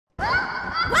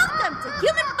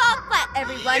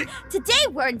everyone. Today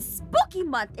we're in Spooky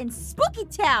Month in Spooky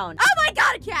Town. Oh my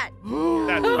God, a cat!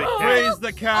 That's a big cat. Praise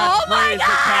the cat! Oh my Praise the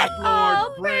cat, Lord!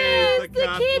 Oh, Praise the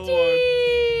cat,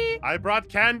 Lord! I brought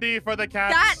candy for the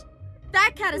cats.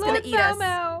 That cat is gonna eat us.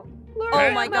 Aphmau. Lord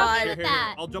Oh my Aphmau. God. Here,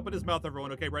 that. I'll jump in his mouth,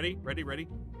 everyone. Okay, ready? Ready? Ready?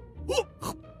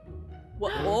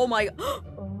 What? Oh my God.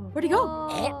 Where'd he go?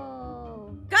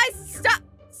 Oh. Guys, stop!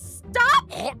 Stop!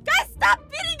 Guys, stop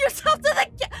feeding yourself to the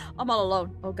cat! I'm all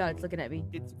alone. Oh God, it's looking at me.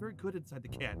 It's very good inside the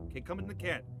cat. Okay, come in the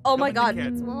cat. Oh Come my in the God. cat.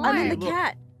 I'm in the Look.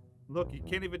 cat. Look, you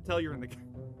can't even tell you're in the cat.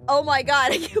 Oh my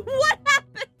God. What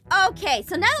happened? Okay,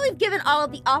 so now that we've given all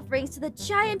of the offerings to the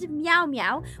giant Meow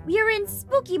Meow, we are in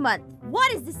Spooky Month.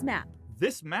 What is this map?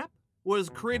 This map was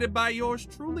created by yours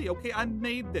truly. Okay, I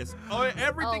made this. Oh,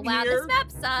 everything Oh wow, here. this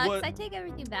map sucks. was- I take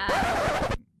everything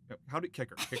back. How do you kick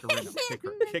her? Kick her right now. Kick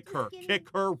her. Kick her. Kick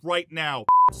her right now.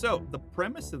 So the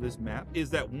premise of this map is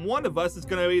that one of us is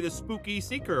gonna be the spooky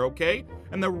seeker, okay?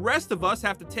 And the rest of us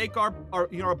have to take our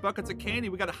buckets of candy.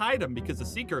 We gotta hide them because the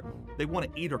seeker, they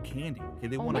want to eat our candy. Okay,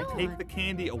 they want to no. take the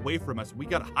candy away from us. We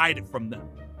gotta hide it from them.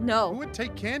 Who No. would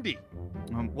take candy?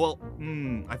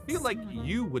 I feel like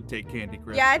you would take candy,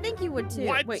 Chris. Yeah, I think you would too.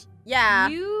 What? Wait, yeah.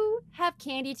 You have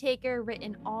candy taker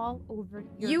written all over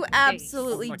your You face.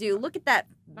 absolutely Oh my do. Look at that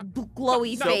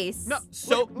glowy No, face. no.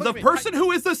 So Look the at me. person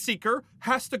who is the seeker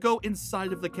has to go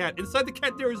inside of the cat. Inside the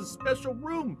cat, there is a special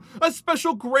room, a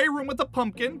special gray room with a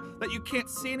pumpkin that you can't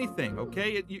see anything.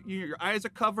 Okay, your eyes are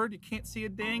covered, you can't see a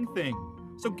dang thing.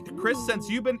 So Chris, since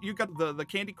you got the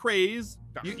candy craze,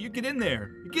 you get in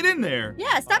there. You get in there.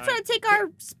 Yeah, stop trying to take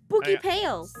our spooky I-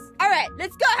 pails. All right,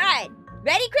 let's go hide.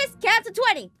 Ready, Chris? Count to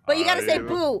 20. But you gotta say I-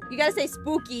 boo. You gotta say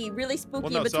spooky, really spooky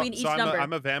Well, no, in between each I'm number.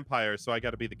 I'm a vampire, so I got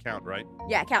to be the count, right?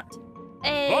 Yeah, count.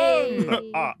 Hey.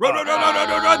 Run! Run, run, run, run, run,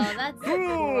 run, run!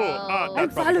 Oh, that's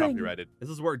That's probably following. copyrighted. This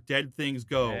is where dead things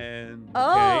go. 10,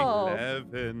 Oh.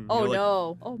 11, Oh You're like,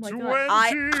 no. Oh my 20.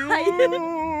 God.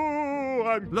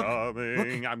 I'm Look,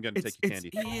 coming. I'm gonna take your candy.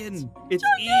 It's in. It's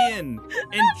in.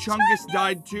 And Chungus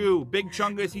died too. Big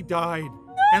Chungus, he died.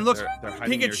 And look, They're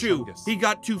hiding near Pikachu, Chungus. he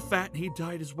got too fat and he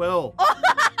died as well.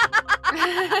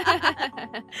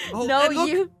 Oh, No, and look,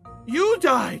 you. You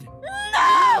died.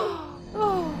 No!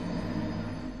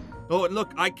 Oh, and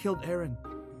look, I killed Aaron.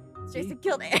 See? Jason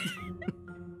killed Aaron.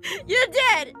 You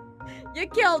did. You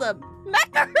killed him.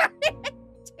 Macaroni.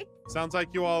 Sounds like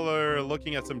you all are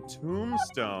looking at some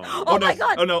tombstone. Oh no. my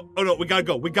God. Oh no. Oh no. We gotta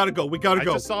go. We gotta go. We gotta I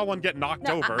go. just saw one get knocked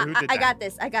No, over. Who did that? I got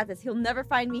this. I got this. He'll never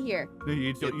find me here.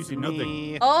 You It's see nothing.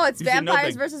 me. Oh, it's You see vampires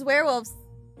nothing. versus werewolves.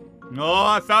 No,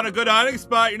 I found a good hiding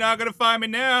spot. You're not gonna find me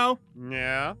now.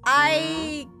 Yeah.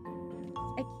 I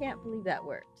can't believe that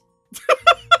worked.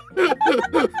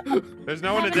 There's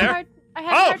no one in Having a there. hard- I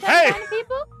have Oh, a hard time hey! finding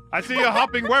people. I see a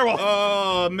hopping werewolf.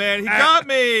 Oh man, he Ah. got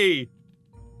me.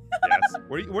 Yes.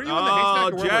 Were you in the haystack or Oh,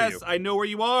 where were Jess, you? I know where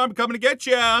you are. I'm coming to get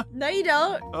ya. No, you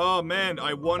don't. Oh man,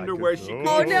 I wonder where she goes.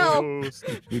 Oh, no.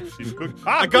 She's cooked.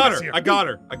 I got her. Here. I got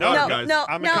her. I got No, her, guys. no,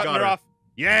 I'm no. cutting her Got her. off.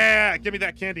 Yeah, give me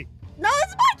that candy. No,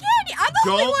 it's my candy. I'm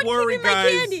the only Don't one worry, keeping my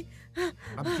guys. candy.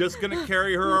 I'm just gonna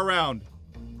carry her around.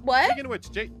 What? Speaking of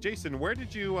which, Jason, where'd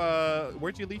you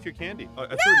leave your candy? I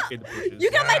threw it in the bushes.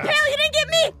 You got my Yes. pail. You didn't get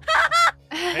me.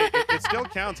 Hey, it still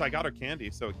counts. I got her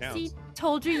candy, so it counts. See,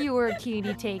 told you were a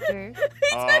candy taker. He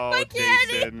took my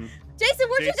candy. Jason. Jason,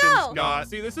 where'd you Jason's go? got-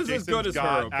 See, this is as Jason's good as her,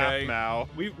 got okay? Aphmau.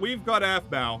 We've got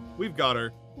Aphmau. We've got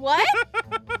her. What?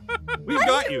 We've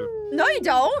got you. No, you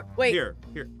don't. Wait. Here.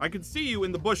 I can see you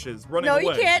in the bushes running No, away.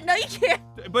 you can't. No, you can't.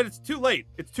 But it's too late.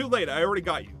 It's too late. I already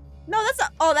got you. No, that's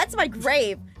not. Oh, that's my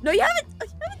grave. No, you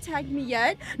haven't tagged me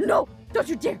yet. No, don't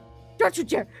you dare. Don't you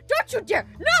dare. Don't you dare.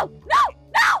 No, no,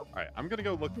 no. All right, I'm gonna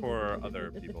go look for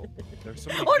other people. There's so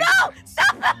many. Oh no!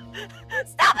 Stop it!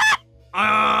 Stop it!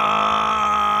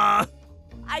 Ah!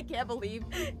 I can't believe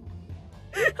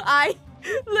I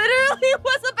literally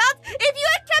was about. If you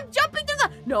had kept jumping through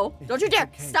the. No, don't you dare.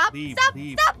 Okay, Stop, leave, stop,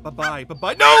 leave. stop. Bye-bye.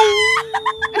 Bye-bye. No!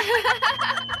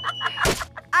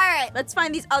 All right, let's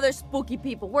find these other spooky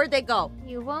people. Where'd they go?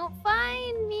 You won't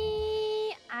find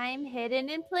me. I'm hidden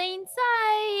in plain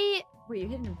sight. Were you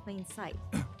hidden in plain sight?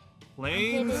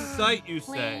 Plain Hidden sight, you say.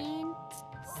 Plain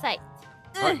sight.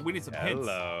 All right, we need some hints.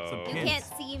 Hello. Some You hints.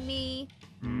 can't see me.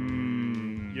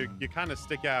 Mm. You kind of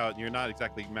stick out. You're not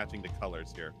exactly matching the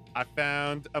colors here. I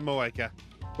found a Moeka.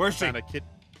 Where's she? Found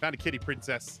a kitty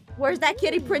princess. Where's that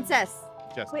kitty princess?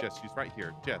 Jess, Wait. Jess, she's right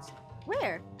here. Jess,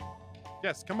 Where?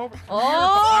 Jess, come over.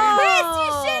 Oh, Chris,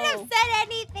 you should have said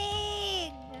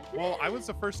anything. Well, I was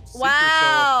the first seeker,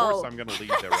 Wow. so of course I'm gonna leave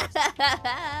the rest.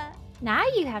 Now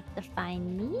you have to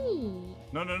find me.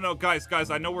 No, guys,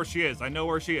 I know where she is.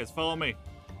 Follow me.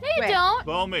 No, you Wait. don't.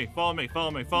 Follow me,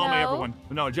 No. everyone.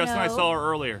 No, Jess and I No. saw her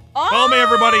earlier. Oh! Follow me,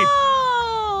 everybody.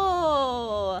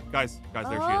 Guys, Guys,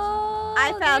 there she is. Oh,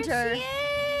 I found there her. She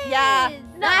is. Yeah.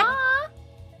 Nuh-uh.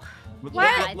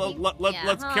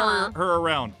 Let's carry her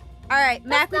around. All right,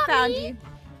 Mac, we not found me. you.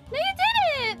 No,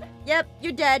 you didn't. Yep,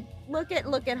 you're dead. Look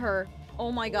at her.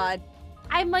 Oh my God.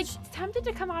 I'm like tempted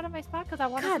to come out of my spot because I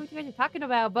want to see God. what you guys are talking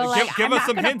about, but like, Give I'm us not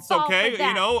some gonna hints, fall okay? for that.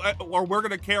 You know, or we're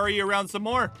gonna carry you around some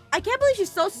more. I can't believe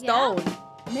she's so stoned.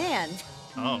 Man.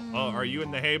 Oh, are you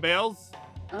in the hay bales?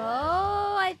 Oh,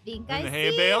 I think In I the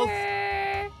hay see bales?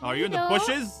 her. Are you in the No.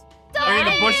 bushes? Are you in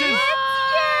the bushes?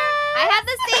 I have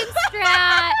the same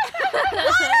strat. What are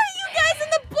you guys in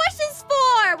the bushes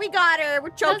for? We got her. We're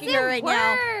choking her right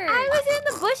now. I was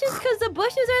in the bushes because the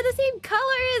bushes are the same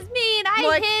color as me, and I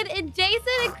Like- hid, and Jason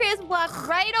and Chris walked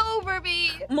right over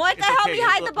me. Moika, It's help okay. me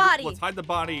hide the body. Let's hide the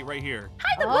body right here.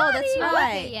 Hide the Oh, body. that's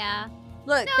right. Okay, yeah.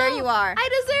 Look, there you are. I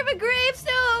deserve a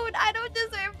gravestone. I don't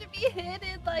deserve to be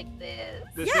hidden like this.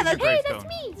 This Yeah, is your that's- Hey, gravestone. that's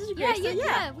me. This is your Yeah, gravestone, yeah.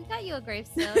 yeah, we got you a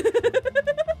gravestone.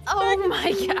 Oh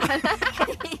my god.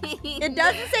 It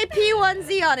doesn't say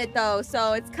P1Z on it though,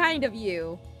 so it's kind of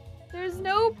you. There's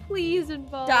no please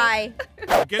involved. Die.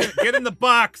 Get in the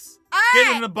box. All Get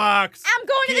right. in the box. I'm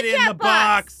going to Get the in cat the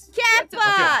box. Cat Okay.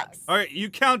 box. All right, you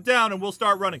count down and we'll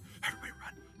start running. Everybody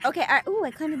run. Okay, all right. Ooh,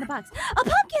 I climbed in the box. A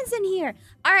pumpkin's in here.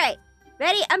 All right.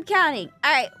 Ready? I'm counting.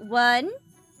 All right. 1,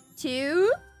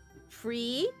 2,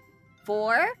 3,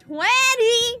 4, 20.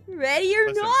 Ready or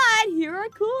Listen. not, here I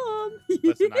come.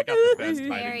 Listen, I got the best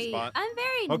hiding spot. I'm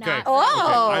very Okay. not.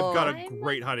 Oh. Okay, I've got a I'm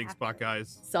great not hiding happy. spot,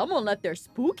 guys. Someone left their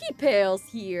spooky pails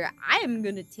here. I am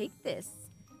gonna take this.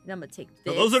 And I'm gonna take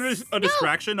So this. those are a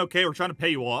distraction, okay? We're trying to pay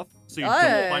you off so you Oh.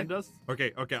 don't find us.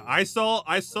 Okay. I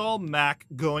saw Mac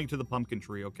going to the pumpkin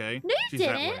tree, okay? No, you She's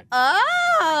that didn't. way.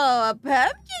 Oh, a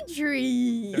pumpkin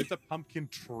tree. There's a pumpkin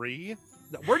tree.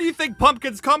 Where do you think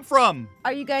pumpkins come from?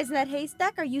 Are you guys in that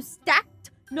haystack? Are you stacked?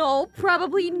 No,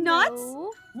 probably not.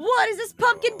 No. What is this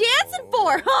pumpkin dancing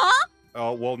for, huh?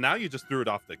 Oh, well, now you just threw it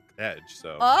off the edge,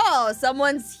 so. Oh,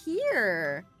 someone's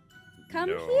here. Come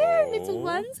here, little No.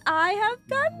 ones. I have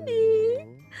candy. No,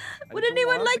 I Would don't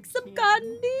anyone want like the some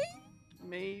candy?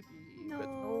 Maybe. But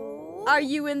No. Are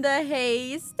you in the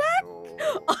haystack?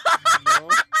 no.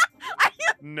 Are you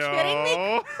No. kidding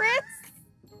me, Chris?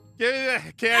 Give me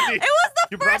that candy. It was the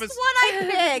You first promised- one I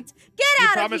picked. Get You out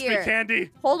of promised here. me candy.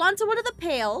 Hold on to one of the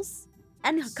pails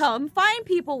and come find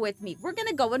people with me. We're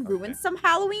gonna go and ruin Okay. some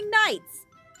Halloween nights.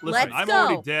 Listen, Let's I'm go.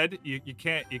 already dead. You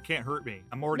can't hurt me.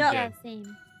 I'm already No. Yeah, dead.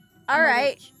 same. All I'm a right.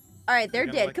 witch. All right, they're You're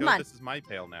gonna dead. let Come go? on. This is my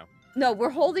pail now. No, we're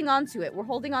holding on to it. We're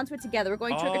holding on to it together. We're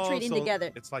going trick-or-treating Oh, so together.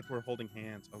 It's like we're holding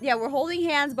hands. Okay. Yeah, we're holding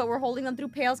hands, but we're holding them through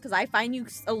pails because I find you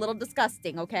a little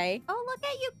disgusting, okay? Oh, look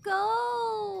at you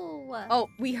go. Oh,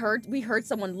 we heard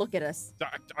someone look at us.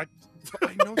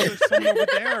 I know there's someone over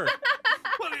there.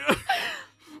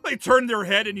 They turned their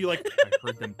head and I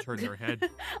heard them turn their head.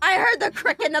 I heard the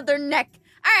cracking of their neck.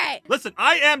 All right. Listen,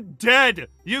 I am dead.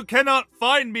 You cannot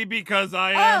find me because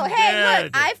I am Oh, hey, dead.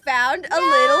 look. I found a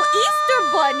little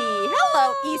Easter bunny.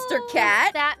 Hello, Easter Does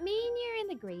cat. that mean you're in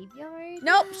the graveyard?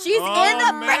 Nope, she's Oh, in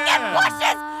the man. freaking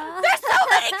bushes. There's so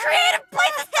many creative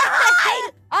places to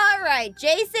hide. All right,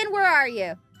 Jason, where are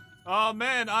you? Oh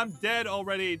man, I'm dead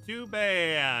already. Too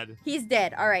bad. He's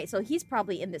dead. All right, so he's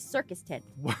probably in the circus tent.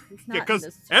 What? He's Yeah, not in because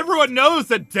the circus. everyone knows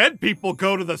that dead people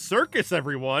go to the circus,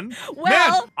 everyone. Well,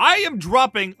 Man, I am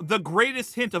dropping the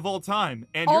greatest hint of all time,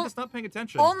 and Oh, you're just not paying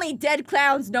attention. only dead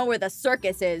clowns know where the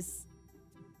circus is.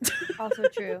 Also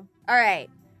true. All right,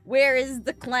 where is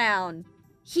the clown?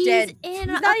 He's Dead. in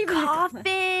He's a not even a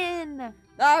coffin.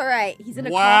 All right, he's in a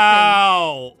coffin.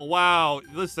 Wow. Wow.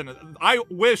 Listen, I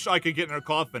wish I could get in a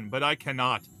coffin, but I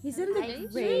cannot. He's in the I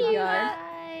graveyard.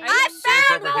 see I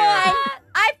found over one. here.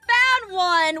 I found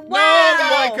one. No,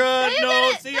 Wow. Micah, You no.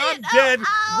 did it. See, Wait, I'm oh, dead.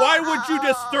 ow, Why would you ow.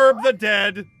 disturb the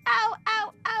dead? Ow,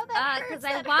 ow, ow, that hurts. Because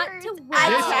I that want hurts. to I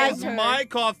win. This tagged is her. my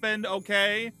coffin,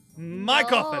 okay? My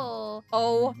coffin. No.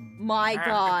 Oh my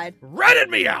God. Ratted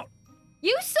me out.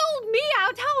 You sold me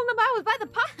out telling them I was by the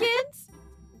pumpkins.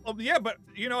 Oh, yeah, but,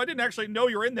 I didn't actually know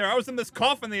you were in there. I was in this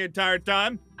coffin the entire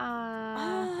time.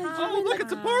 Oh, look,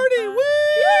 it's a party. Woo!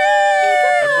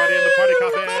 Everybody in the party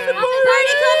coffin.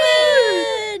 Party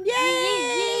coming!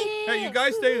 Yay! Hey, you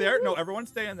guys stay there. No, everyone's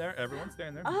staying there. Everyone's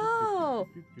staying there. Oh.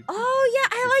 Oh yeah,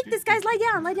 I like this, guys. Lie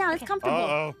down, lie down. It's comfortable.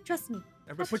 Uh-oh. Trust me.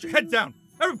 Everybody put your heads down.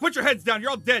 Everybody put your heads down.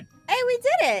 You're all dead. Hey, we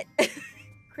did it.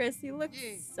 Chris, you look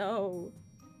so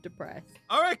depressed.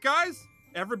 All right, guys.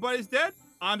 Everybody's dead.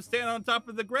 I'm standing on top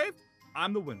of the grave.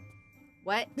 I'm the winner.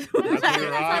 What? That's That's how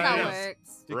that right.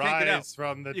 works. You can't get out. Rise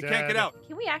from the You dead. can't get out.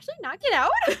 Can we actually not get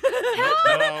out? No,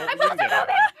 I'm we can get out.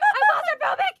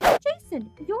 claustrophobic!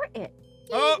 Jason, you're it.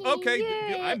 Oh, okay.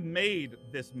 You're I it. made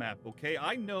this map, okay?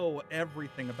 I know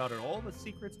everything about it. All the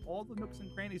secrets, all the nooks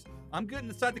and crannies. I'm getting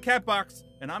inside the cat box,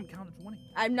 and I'm counting 20.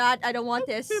 I'm not. I don't want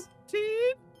this. 15,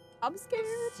 I'm scared.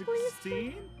 Please.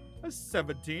 16, a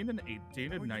 17, an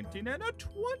 18, a 19, and a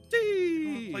Oh,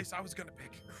 20. place I was gonna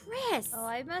pick. Chris. Oh,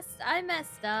 I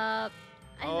messed up.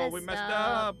 We messed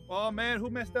up. Oh, man, who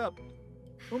messed up?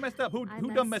 Who messed up? Who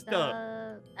done messed up?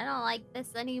 I don't like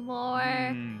this anymore.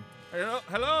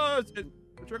 Hello, it's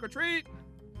trick or treat.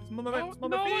 Smell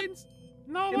my feet.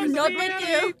 No Give me one's No, some thank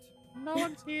here. you. No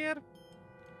one's here.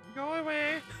 Go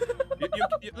away.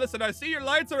 Listen, I see your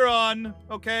lights are on.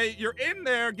 Okay, you're in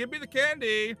there. Give me the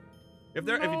candy. If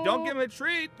you don't give me a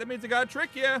treat, that means I gotta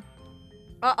trick you.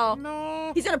 Uh-oh.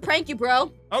 No. He's gonna prank you,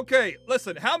 bro. Okay,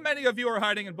 listen. How many of you are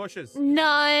hiding in bushes?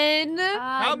 None.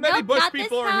 How many nope, bush not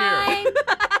people this are here?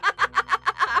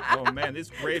 time. Oh man,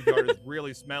 this graveyard is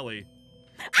really smelly.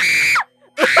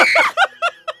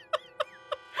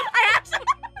 I actually.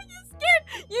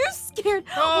 You scared.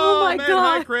 Oh, my man,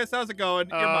 god. hi Chris. How's it going?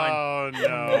 You're mine. Oh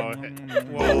no. Mm.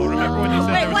 Whoa, remember when you said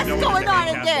Wait, there was what's no one going the on hay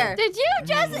in castle? there? Did you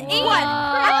just What eat? What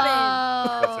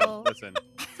happened? Listen.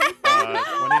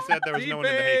 When he said there was no one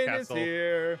in the hay T-Pain is castle.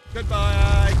 here.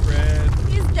 Goodbye, Chris.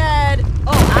 He's dead.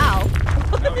 Oh, ow.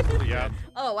 No, he's really Yeah. dead.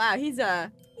 Oh, wow. He's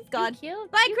gone. Bye, You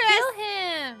Chris. kill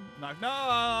him. Knock,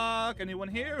 knock. Anyone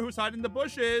here who's hiding in the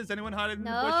bushes? Anyone hiding in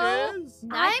the No. bushes?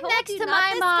 I I'm told next you to not my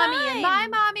this mommy, and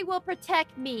time. my mommy will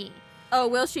protect me. Oh,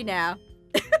 will she now?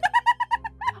 What?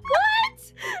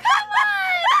 Come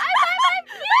on! I'm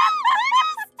you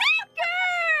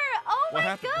stinker! Oh What my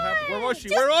happened? god! What happened? Where was she?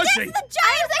 Where was she? The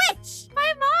giant witch.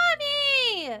 My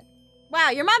mommy! Wow,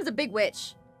 your mom's a big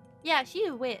witch. Yeah, she's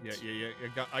a witch.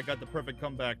 Yeah. I got the perfect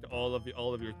comeback to all of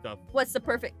your stuff. What's the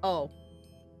perfect? Oh.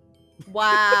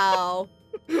 Wow.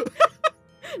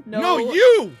 No,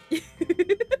 you.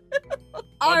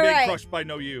 All I'm being right. crushed by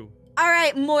no you. All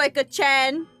right,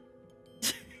 Moika-chan.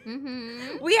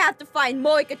 Mm-hmm. We have to find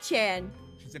Moika-chan.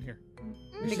 She's in here.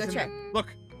 Let me She's go in check. there. Look,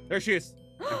 there she is.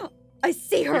 I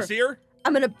see her. You see her?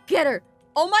 I'm gonna get her.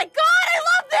 Oh my god, I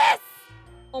love this.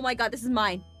 Oh my god, this is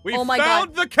mine. We Oh my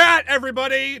found the cat,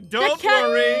 everybody. Don't cat.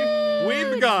 worry.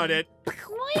 We've got it.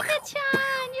 Moika-chan!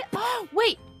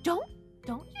 Wait, don't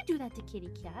you do that to kitty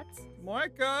cats.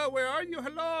 Moika, where are you?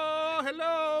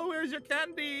 Hello. Where's your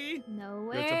candy?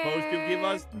 Nowhere. You're supposed to give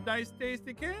us nice,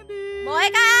 tasty candy.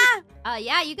 Moika!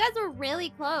 Yeah, you guys were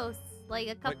really close. Like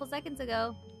a couple seconds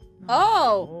ago.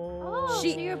 Oh. Oh,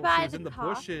 She- so you're by was the in the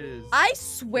top. bushes. I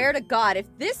swear to God, if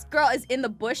this girl is in the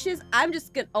bushes, I'm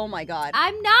just gonna. Oh my God.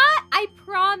 I'm not. I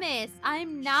promise.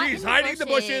 I'm not. She's in hiding the the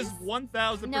bushes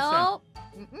 1000%. No.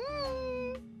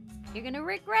 Mm-mm. You're gonna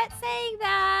regret saying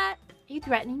that. Are you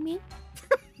threatening me?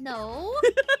 No.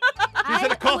 She's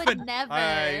in a coffin. would never.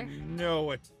 I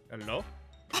know it. Hello?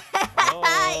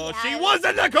 Oh, she Yeah. was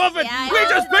in the coffin! Yeah, we I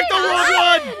just was picked the in the wrong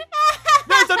one!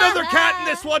 There's another cat in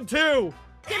this one, too!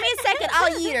 Give me a second,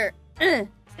 I'll eat her.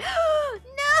 No,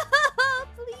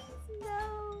 please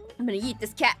no. I'm gonna eat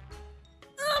this cat.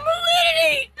 I'm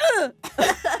gonna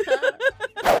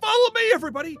Follow me,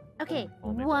 everybody! Okay,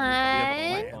 Follow me,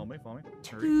 one, Follow me.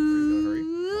 Hurry, eat hurry.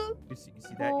 it. You see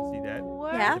that? You see that? four,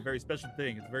 Yeah. It's a very special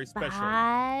thing. It's very special.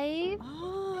 5,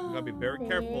 Oh. You gotta be very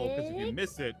careful, because if you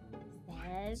miss it...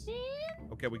 7,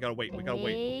 Okay, we gotta wait. Okay,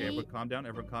 everyone calm down.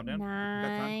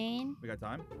 9. We got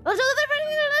time. Let's do the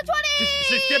 20.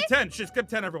 She skipped 10. She skipped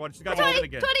 10, everyone. She's got to 20, hold it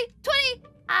again. 20.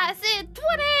 I said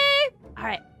 20. All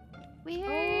right.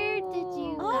 Where did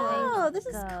you guys Oh, this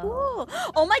is go? cool.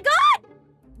 Oh my God.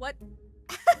 What?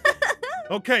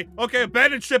 Okay,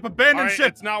 abandon ship, All right, ship.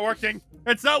 it's not working.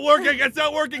 It's not working,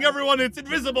 everyone. It's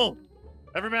invisible.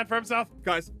 Every man for himself.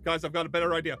 Guys, I've got a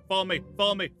better idea. Follow me. Oh,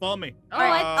 right.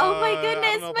 oh my I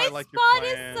goodness, don't know if I my like your spot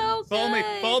is plan. so Follow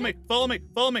me. good. Follow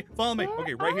me. Where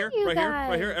Okay, are right here. you Right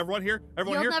guys? here. Everyone here.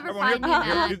 Everyone You'll here. never Everyone here. find me,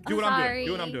 Matt. Do I'm what I'm doing. sorry.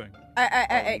 Do what I'm doing. All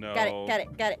right. no.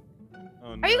 Got it.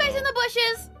 Oh, Are you guys no. in the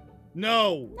bushes?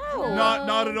 No. No.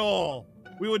 Not at all.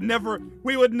 We would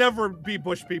never be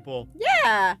bush people.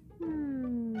 Yeah.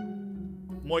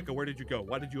 Moika, where did you go?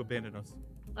 Why did you abandon us?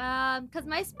 Because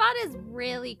my spot is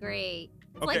really great.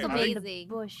 It's like Okay, I think amazing.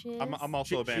 Bushes. I'm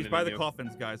also She's abandoning by the you.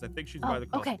 coffins, guys. I think she's Oh, by the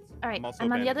okay. coffins. All right. I'm also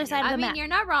I'm on the other abandoning side you. of I the mean, map. you're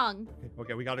not wrong.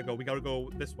 Okay, we gotta go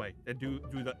this way and do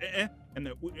the and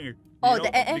the. Oh, know, the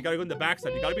You gotta go in the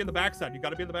backside. You gotta be in the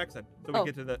backside. So Oh.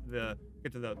 we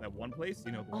get to that one place.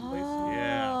 You know the one place.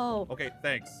 Yeah. Oh. Okay.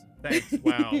 Thanks.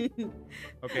 Wow.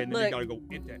 Okay, and then Look. you gotta go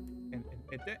in there and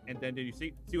and then did you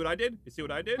see what I did? You see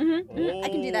what I did? I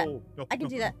can do that. No, I can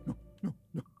do that.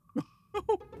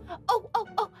 Oh,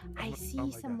 I Oh see my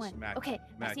gosh, someone. Mac, Okay, I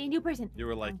Mac, see a new person. You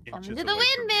were like Come inches to the away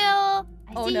from me. windmill.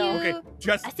 I Oh, see no. you. Okay,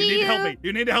 Jess, I you see need to help you. me.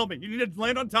 You need to help me. You need to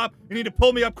land on top. You need to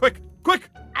pull me up quick.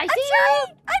 I see you.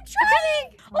 I'm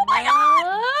trying. Oh my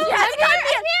god. She hasn't gotten me.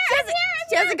 I'm here.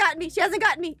 She hasn't gotten me. She hasn't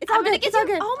gotten me. It's all I'm gonna good. get It's all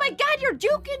you. good. Oh my god, you're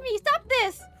juking me. Stop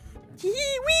this. Wee!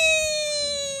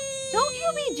 Don't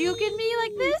you be juking me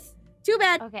like this. Too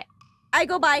bad. Okay. I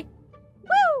go by.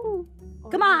 Woo!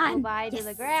 Come on. Goodbye to the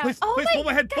Yes. ground. Please, Oh please my pull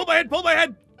my head. Pull my head. Pull my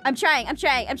head. I'm trying. Grab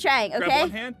Okay. one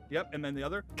hand. Yep, and then the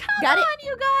other. Come Got it. on,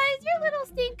 you guys. You're little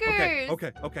stinkers.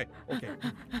 Okay. You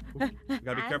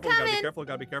gotta be I'm careful. coming. You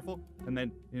gotta be careful. And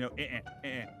then When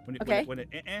it, Okay. When it,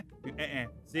 you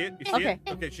see it? You see Okay.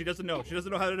 it? Okay. She doesn't know. She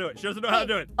doesn't know how to do it. She doesn't know how to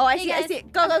do it. Oh, I Hey, see. I guys. see.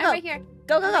 it. Go. I'm right here.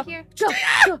 Go. I'm right here. Go.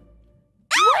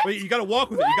 Wait, you gotta walk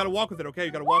with it. You gotta walk with it. Okay.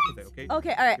 You gotta walk with it. Okay.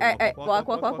 Okay. All right. Walk.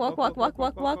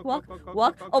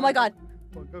 Oh my god.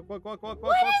 What is this magic?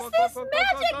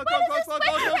 What is this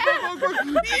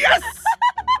Yes!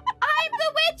 I'm the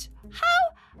witch. How?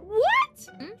 What?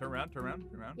 Turn around.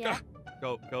 Yeah.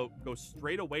 Go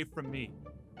straight away from me.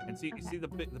 And see, you see the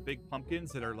big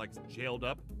pumpkins that are like jailed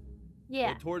up?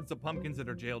 Yeah. Go towards the pumpkins that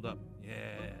are jailed up.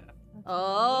 Yeah.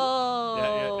 Oh.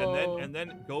 Yeah. And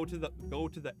then go to the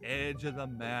edge of the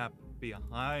map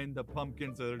behind the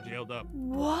pumpkins that are jailed up.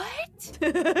 What?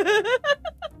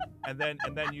 And then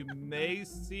you may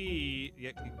see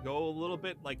you go a little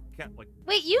bit like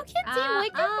Wait, you can't see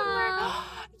Moika from where?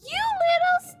 You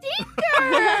little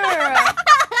stinker!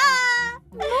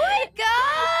 Moika!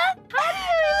 How did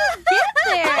you even get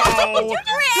there? Oh. You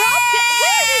just dropped it.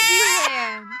 Where did you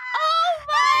land? Oh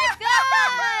my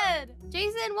god!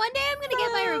 Jason, one day I'm gonna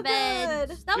get my So revenge.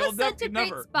 good. That was You'll such a great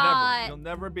never. spot. You'll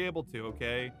never be able to,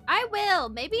 okay? I will.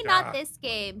 Maybe not Ah. this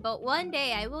game, but one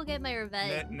day I will get my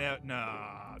revenge. No.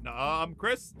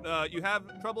 Chris, you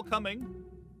have trouble coming.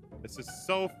 This is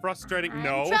so frustrating. I'm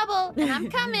No. in trouble, and I'm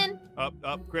coming. Up,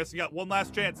 Chris, you got one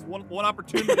last chance. One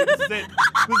opportunity. This is it.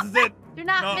 This is it. Do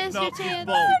not No, miss no, your you chance.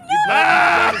 blown. You blown.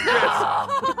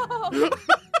 Ah! You blown it,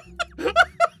 Chris.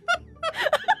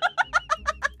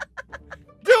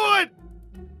 Do it!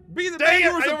 Be the Dang man it,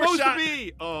 you were I supposed to overshot.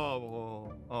 be.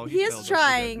 Oh. He is failed us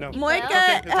trying. again. No. Moika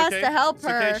Okay, it's has okay. to help It's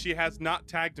her. okay, she has not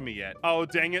tagged me yet. Oh,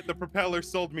 dang it, the propeller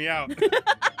sold me out.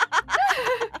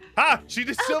 Ha! She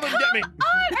just still didn't get me. Oh,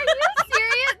 are you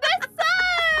serious? This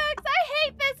sucks! I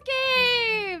hate this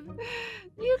game!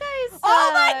 You guys suck.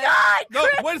 Oh my god! No,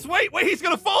 wait, he's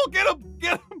gonna fall. Get him.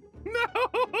 No.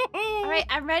 Alright,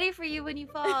 I'm ready for you when you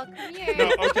fall. Come here. No,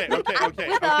 okay. With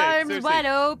arms seriously. wide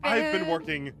open. I've been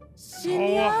working so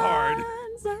In the hard.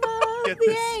 arms of Get the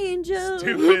this angels.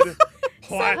 Stupid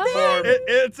platform.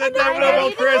 It's ready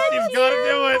inevitable, to Chris. catch You've got to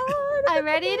do it. I'm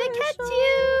ready to catch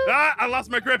you. Ah, I lost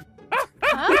my grip.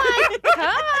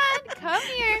 Come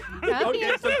here. Come Okay,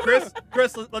 here. so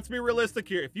Chris, let's be realistic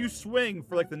here. If you swing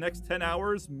for like the next 10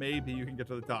 hours, maybe you can get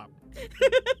to the top. Got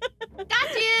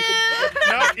you.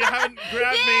 No, you haven't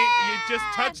grabbed me. You just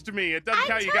Yeah. touched me. It doesn't I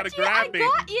count. You gotta touched you. grab me. I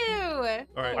got you.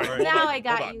 All right. Now I Hold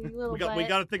got on. you, you little We butt.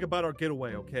 got to think about our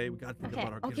getaway, okay? We got to think Okay.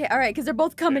 about our Okay, getaway. all right, because they're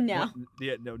both coming Okay, now.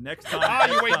 no, next time. Ah,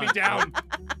 you next weighed me time. down.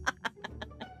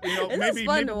 You know, This is maybe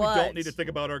fun we to don't watch. need to think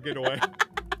about our getaway.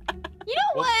 You know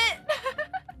Well- what?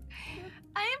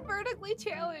 I am vertically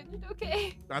challenged,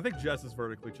 okay? I think Jess is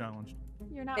vertically challenged.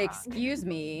 You're not Excuse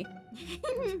me.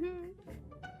 wrong.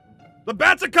 The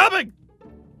bats are coming!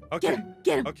 Okay.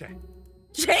 Get him. Okay.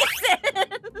 Jason!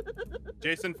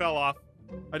 Jason fell off.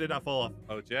 I did not fall off.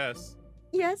 Oh, Jess.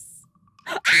 Yes.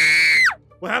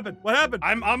 What happened? What happened?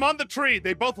 I'm on the tree.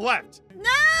 They both left. No,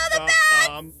 the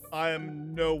bats! I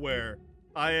am nowhere.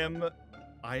 I am nowhere.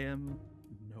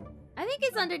 I think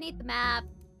he's underneath the map.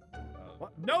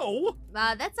 What? No!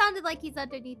 That sounded like he's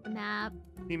underneath the map.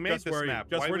 He made Jess, this where are you? map.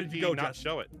 Jess, Why where would did he you go, not Jess?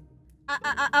 show it?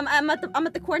 I'm at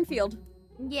the cornfield.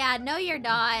 Yeah, no, you're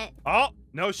not. Oh,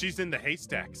 no, she's in the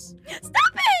haystacks.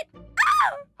 Stop it!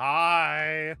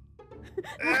 Hi.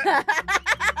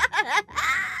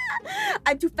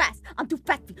 I'm too fast. I'm too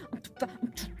fast.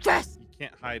 I'm too fast. You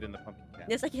can't hide in the pumpkin patch.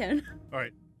 Yes, I can. All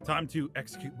right, time to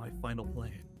execute my final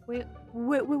plan. Where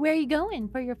are you going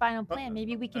for your final plan?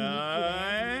 Maybe we can meet you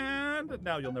there. And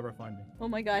now you'll never find me. Oh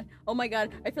my god. Oh my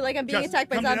god. I feel like I'm being Jess, attacked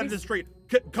by come to the end of the zombies. street.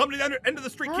 Come to the end of the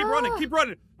street. Keep running. Ah. Keep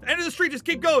running. The end of the street. Just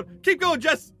keep going. Keep going,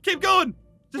 Jess. Keep going.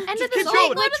 Just, End just of the keep street.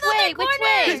 going. Which way? Which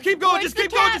way? Just keep going. Towards Just the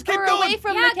keep going. cat Just keep or going. away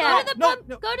from Yeah, the cat. No, Go to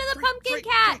the straight, pumpkin straight,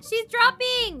 cat. straight. She's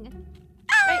dropping.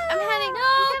 Right, I'm heading. No,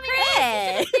 Chris.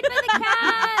 Hey. Sleep with the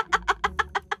cat.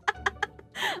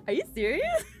 Are you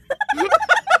serious?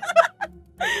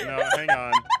 No, hang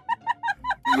on.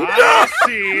 I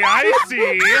see. I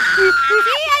see. See,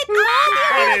 I told you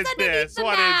What I is was underneath this? the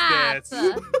What map. is this?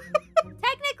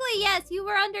 Technically, yes, you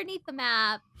were underneath the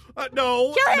map.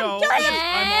 No, Kill him, no. kill him.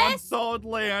 I'm on Yes. solid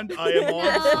land. I am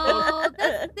on solid.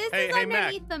 No, this Hey, is hey, Mac.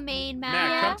 underneath the main map.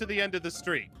 Mac, come to the end of the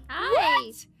street.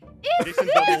 Hi. Jason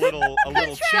built a little cheater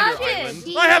Construction. island.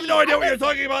 I have no idea what you're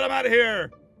talking about. I'm out of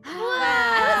here. I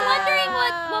was wondering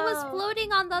what was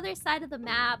floating on the other side of the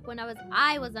map when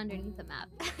I was underneath the map.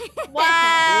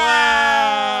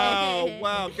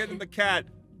 Wow. Get in the cat.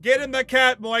 Get in the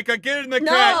cat, Moika. Get in the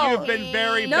No. cat. You've been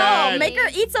very No, bad. make her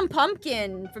eat some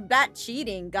pumpkin for that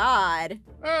cheating. God.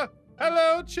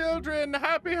 Hello, children.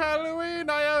 Happy Halloween.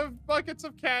 I have buckets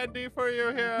of candy for you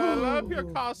here. I love your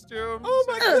costumes. Oh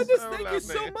my It's goodness, so thank you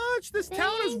so lovely. much. This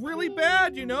town is Thank really you.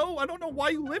 bad, you know? I don't know why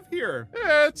you live here.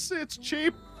 Yeah, it's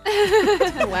cheap.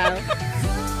 Wow.